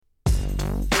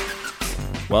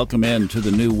Welcome into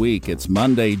the new week. It's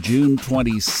Monday, June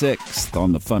 26th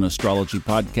on the Fun Astrology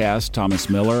Podcast. Thomas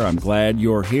Miller, I'm glad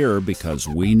you're here because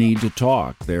we need to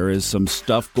talk. There is some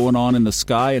stuff going on in the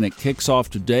sky, and it kicks off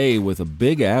today with a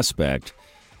big aspect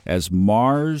as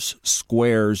Mars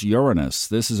squares Uranus.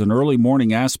 This is an early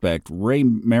morning aspect. Ray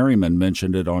Merriman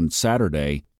mentioned it on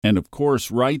Saturday. And of course,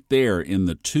 right there in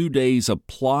the 2 days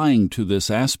applying to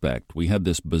this aspect, we had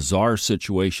this bizarre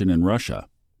situation in Russia.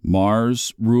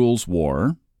 Mars rules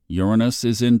war. Uranus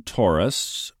is in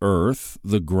Taurus, Earth,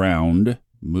 the ground,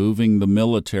 moving the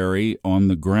military on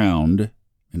the ground.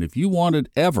 And if you wanted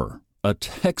ever a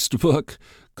textbook,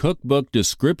 cookbook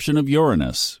description of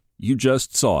Uranus, you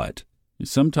just saw it.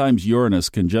 Sometimes Uranus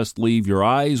can just leave your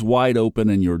eyes wide open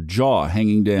and your jaw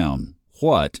hanging down.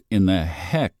 What in the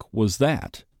heck was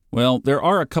that? Well, there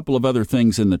are a couple of other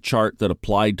things in the chart that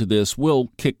applied to this.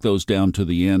 We'll kick those down to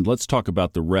the end. Let's talk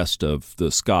about the rest of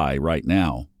the sky right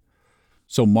now.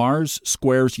 So Mars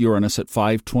squares Uranus at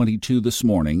 5:22 this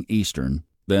morning, Eastern.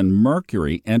 Then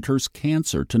Mercury enters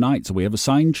Cancer tonight. So we have a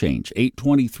sign change,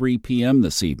 8:23 p.m.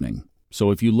 this evening.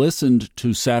 So if you listened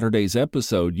to Saturday's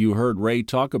episode, you heard Ray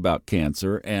talk about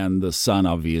Cancer and the sun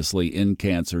obviously in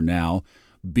Cancer now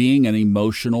being an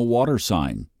emotional water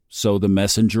sign. So the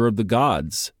messenger of the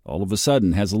gods all of a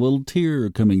sudden has a little tear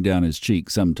coming down his cheek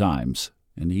sometimes.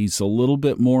 And he's a little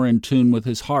bit more in tune with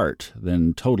his heart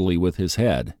than totally with his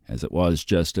head, as it was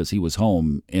just as he was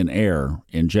home in air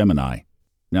in Gemini.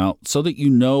 Now, so that you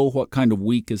know what kind of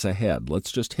week is ahead,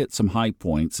 let's just hit some high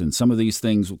points. And some of these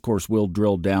things, of course, we'll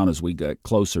drill down as we get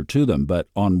closer to them. But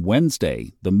on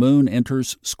Wednesday, the moon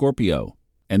enters Scorpio.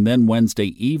 And then Wednesday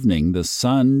evening, the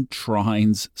sun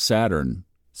trines Saturn.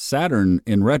 Saturn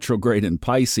in retrograde in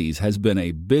Pisces has been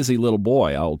a busy little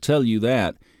boy, I'll tell you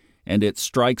that, and it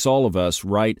strikes all of us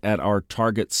right at our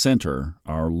target center,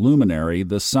 our luminary,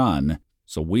 the sun.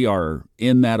 So we are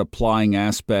in that applying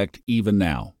aspect even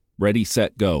now. Ready,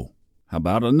 set, go. How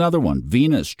about another one?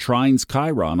 Venus trines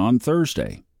Chiron on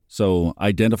Thursday. So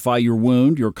identify your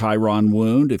wound, your Chiron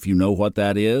wound, if you know what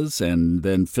that is, and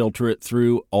then filter it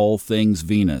through all things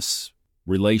Venus.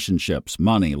 Relationships,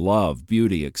 money, love,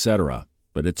 beauty, etc.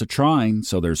 But it's a trine,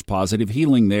 so there's positive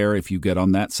healing there if you get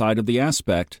on that side of the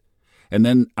aspect. And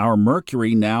then our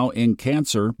Mercury, now in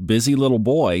Cancer, busy little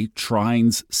boy,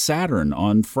 trines Saturn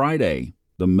on Friday.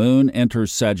 The moon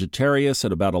enters Sagittarius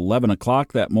at about 11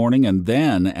 o'clock that morning, and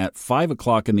then at 5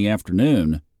 o'clock in the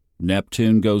afternoon,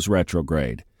 Neptune goes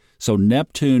retrograde. So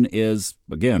Neptune is,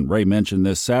 again, Ray mentioned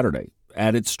this Saturday,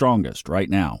 at its strongest right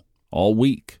now, all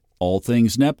week. All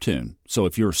things Neptune. So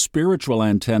if your spiritual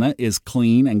antenna is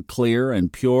clean and clear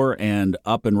and pure and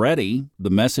up and ready, the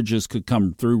messages could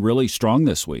come through really strong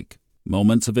this week.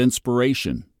 Moments of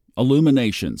inspiration,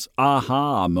 illuminations,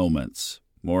 aha moments.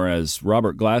 Or as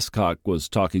Robert Glasscock was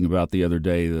talking about the other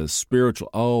day, the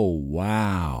spiritual, oh,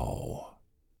 wow.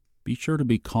 Be sure to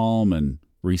be calm and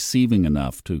receiving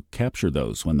enough to capture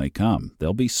those when they come.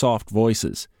 They'll be soft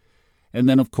voices. And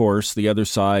then, of course, the other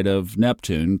side of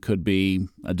Neptune could be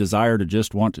a desire to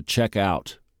just want to check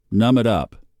out, numb it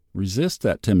up. Resist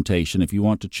that temptation if you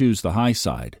want to choose the high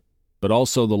side, but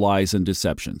also the lies and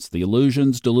deceptions, the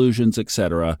illusions, delusions,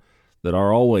 etc., that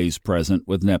are always present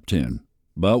with Neptune.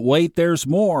 But wait, there's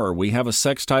more. We have a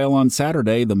sextile on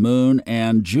Saturday, the moon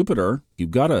and Jupiter. You've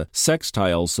got a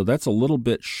sextile, so that's a little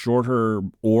bit shorter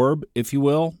orb, if you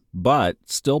will, but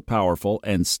still powerful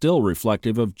and still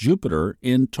reflective of Jupiter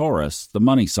in Taurus, the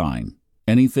money sign.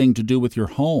 Anything to do with your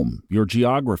home, your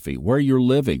geography, where you're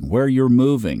living, where you're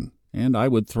moving. And I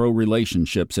would throw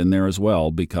relationships in there as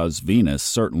well, because Venus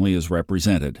certainly is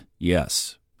represented.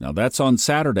 Yes. Now that's on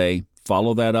Saturday.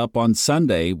 Follow that up on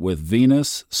Sunday with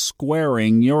Venus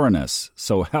squaring Uranus.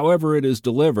 So however it is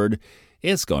delivered,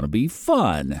 it's going to be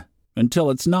fun.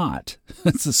 Until it's not.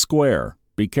 It's a square.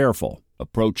 Be careful.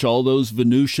 Approach all those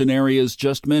Venusian areas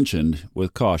just mentioned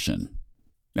with caution.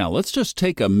 Now let's just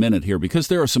take a minute here because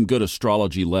there are some good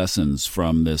astrology lessons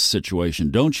from this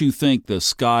situation. Don't you think the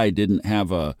sky didn't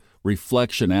have a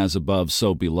reflection as above,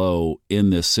 so below in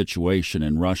this situation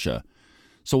in Russia?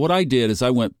 So what I did is I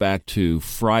went back to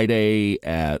Friday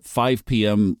at 5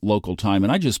 p.m. local time,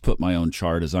 and I just put my own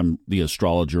chart as I'm the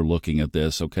astrologer looking at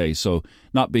this, okay? So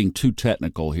not being too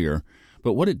technical here.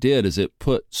 But what it did is it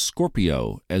put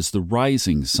Scorpio as the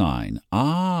rising sign.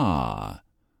 A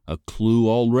clue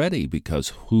already, because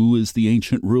who is the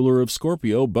ancient ruler of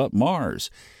Scorpio but Mars?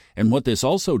 And what this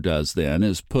also does then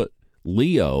is put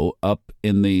Leo up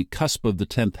in the cusp of the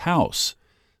 10th house.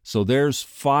 So there's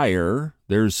fire.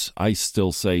 I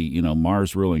still say,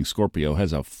 Mars ruling Scorpio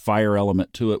has a fire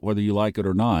element to it, whether you like it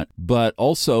or not. But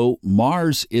also,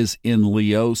 Mars is in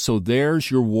Leo, so there's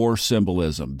your war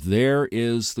symbolism. There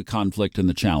is the conflict and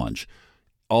the challenge,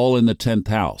 all in the 10th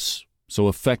house. So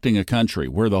affecting a country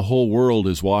where the whole world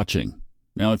is watching.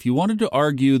 Now, if you wanted to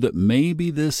argue that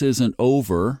maybe this isn't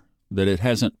over, that it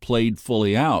hasn't played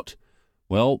fully out,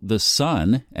 well, the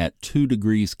sun at 2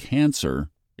 degrees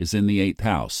Cancer is in the 8th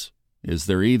house. Is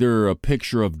there either a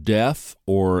picture of death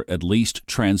or at least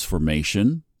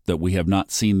transformation that we have not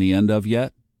seen the end of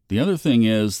yet? The other thing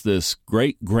is this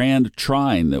great grand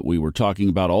trine that we were talking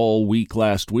about all week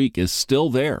last week is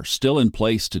still there, still in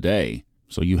place today.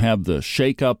 So you have the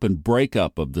shake-up and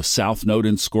break-up of the South Node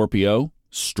in Scorpio,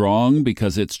 strong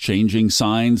because it's changing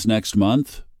signs next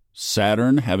month.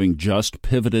 Saturn having just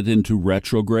pivoted into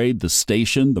retrograde, the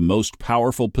station, the most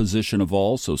powerful position of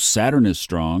all, so Saturn is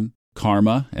strong.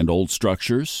 Karma and old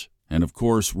structures, and of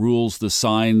course rules the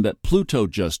sign that Pluto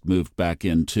just moved back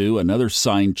into, another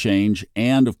sign change,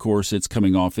 and of course it's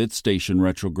coming off its station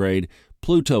retrograde.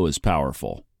 Pluto is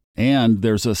powerful. And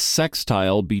there's a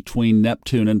sextile between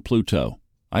Neptune and Pluto.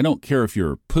 I don't care if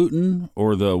you're Putin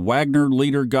or the Wagner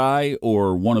leader guy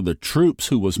or one of the troops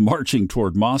who was marching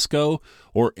toward Moscow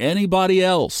or anybody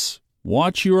else.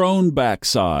 Watch your own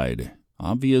backside.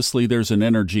 Obviously, there's an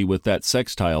energy with that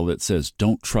sextile that says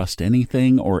don't trust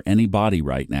anything or anybody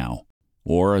right now.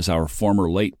 Or, as our former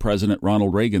late President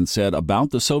Ronald Reagan said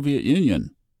about the Soviet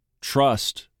Union,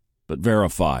 trust but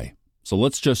verify. So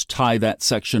let's just tie that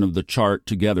section of the chart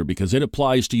together because it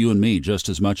applies to you and me just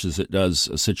as much as it does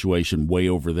a situation way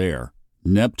over there.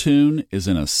 Neptune is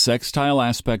in a sextile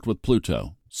aspect with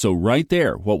Pluto. So right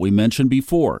there, what we mentioned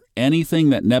before, anything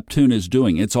that Neptune is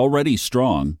doing, it's already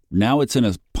strong. Now it's in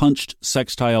a punched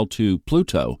sextile to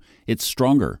Pluto. It's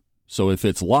stronger. So if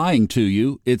it's lying to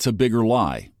you, it's a bigger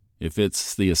lie. If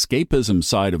it's the escapism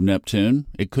side of Neptune,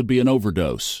 it could be an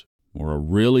overdose or a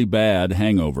really bad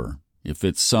hangover. If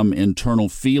it's some internal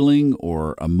feeling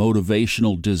or a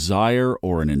motivational desire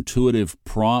or an intuitive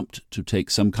prompt to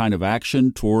take some kind of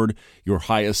action toward your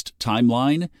highest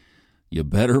timeline, you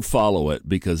better follow it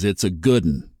because it's a good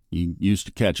 'un. You used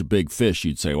to catch a big fish,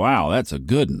 you'd say, wow, that's a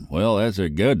good 'un. Well, that's a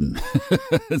good 'un.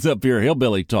 It's up here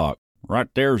hillbilly talk. Right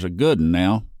there's a good 'un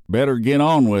now. Better get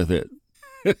on with it.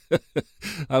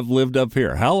 I've lived up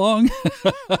here. How long?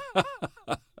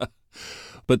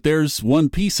 But there's one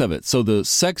piece of it. So the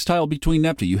sextile between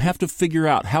Neptune, you have to figure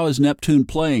out how is Neptune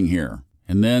playing here.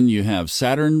 And then you have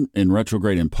Saturn in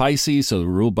retrograde in Pisces, so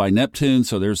ruled by Neptune.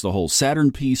 So there's the whole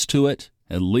Saturn piece to it.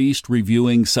 At least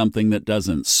reviewing something that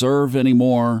doesn't serve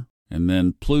anymore, and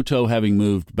then Pluto having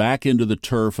moved back into the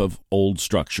turf of old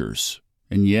structures.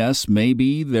 And yes,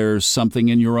 maybe there's something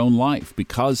in your own life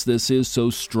because this is so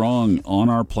strong on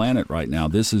our planet right now.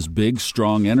 This is big,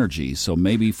 strong energy, so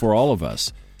maybe for all of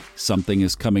us, something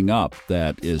is coming up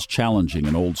that is challenging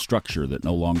an old structure that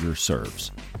no longer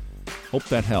serves. Hope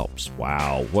that helps.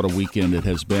 Wow, what a weekend it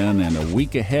has been, and a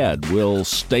week ahead. We'll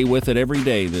stay with it every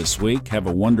day this week. Have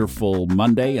a wonderful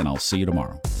Monday, and I'll see you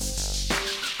tomorrow.